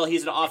lot of, well,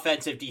 he's an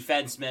offensive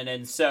defenseman,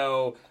 and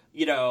so,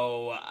 you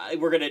know,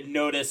 we're going to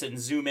notice and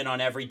zoom in on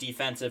every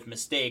defensive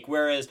mistake.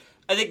 Whereas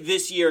I think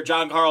this year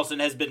John Carlson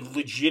has been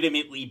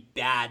legitimately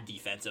bad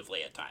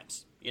defensively at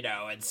times, you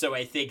know, and so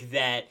I think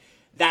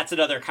that's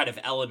another kind of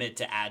element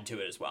to add to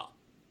it as well.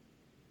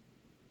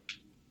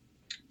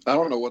 I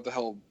don't know what the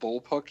hell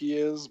bullpucky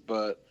is,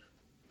 but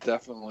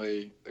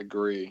definitely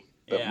agree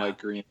that Mike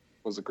Green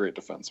was a great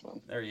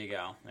defenseman. There you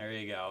go.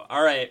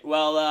 All right.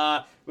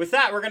 Well, with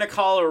that, we're going to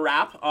call a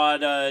wrap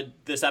on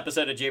this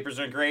episode of Japers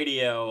Rink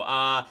Radio.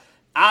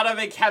 Adam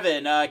and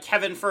Kevin.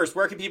 Kevin first.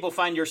 Where can people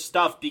find your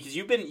stuff? Because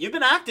you've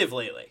been active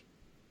lately.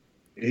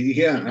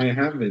 Yeah, I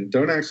have been.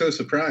 Don't act so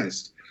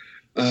surprised.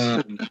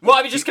 Well,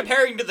 I mean, just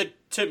comparing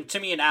to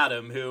me and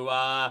Adam, who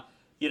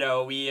you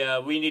know,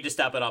 we need to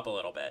step it up a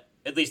little bit.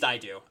 At least I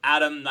do.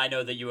 Adam, I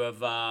know that you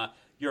have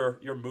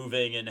you're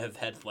moving and have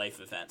had life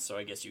events, so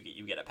I guess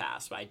you get a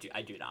pass. But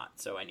I do not,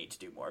 so I need to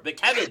do more. But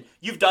Kevin,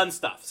 you've done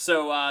stuff.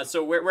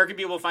 So where can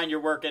people find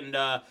your work and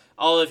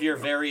all of your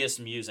various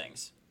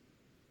musings?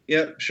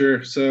 Yeah,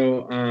 sure.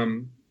 So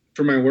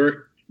for my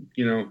work,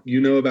 you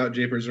know about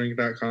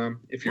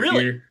japersrink.com. If you're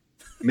here,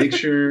 make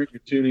sure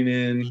you're tuning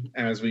in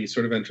as we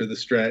sort of enter the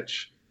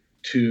stretch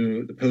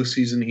to the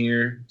postseason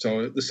here.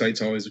 The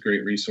site's always a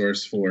great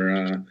resource for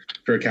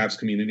a Caps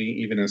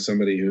community, even as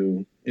somebody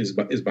who is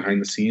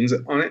behind the scenes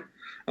on it.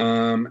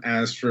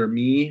 As for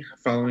me,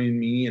 following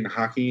me in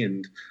hockey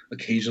and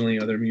occasionally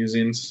other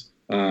musings,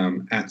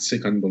 at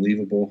Sick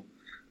Unbelievable,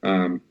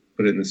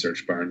 put it in the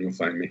search bar and you'll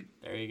find me.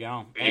 There you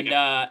go. And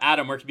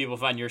Adam, where can people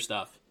find your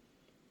stuff?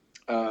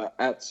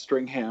 At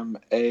Stringham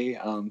A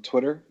on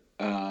Twitter.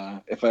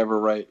 If I ever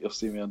write, you'll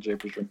see me on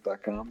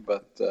japersdrink.com,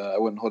 but I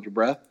wouldn't hold your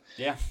breath.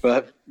 Yeah.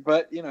 But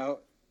you know,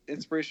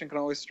 inspiration can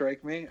always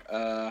strike me.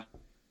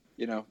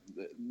 You know,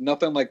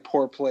 nothing like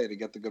poor play to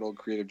get the good old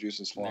creative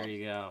juices flowing.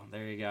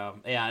 There you go.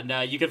 Yeah,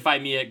 and you can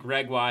find me at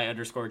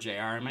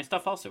GregY_JR and my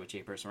stuff also at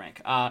Japers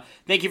Rank.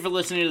 Thank you for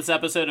listening to this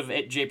episode of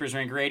Japers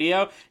Rank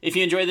Radio. If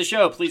you enjoyed the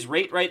show, please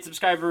rate,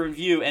 subscribe, and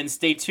review, and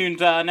stay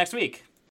tuned next week.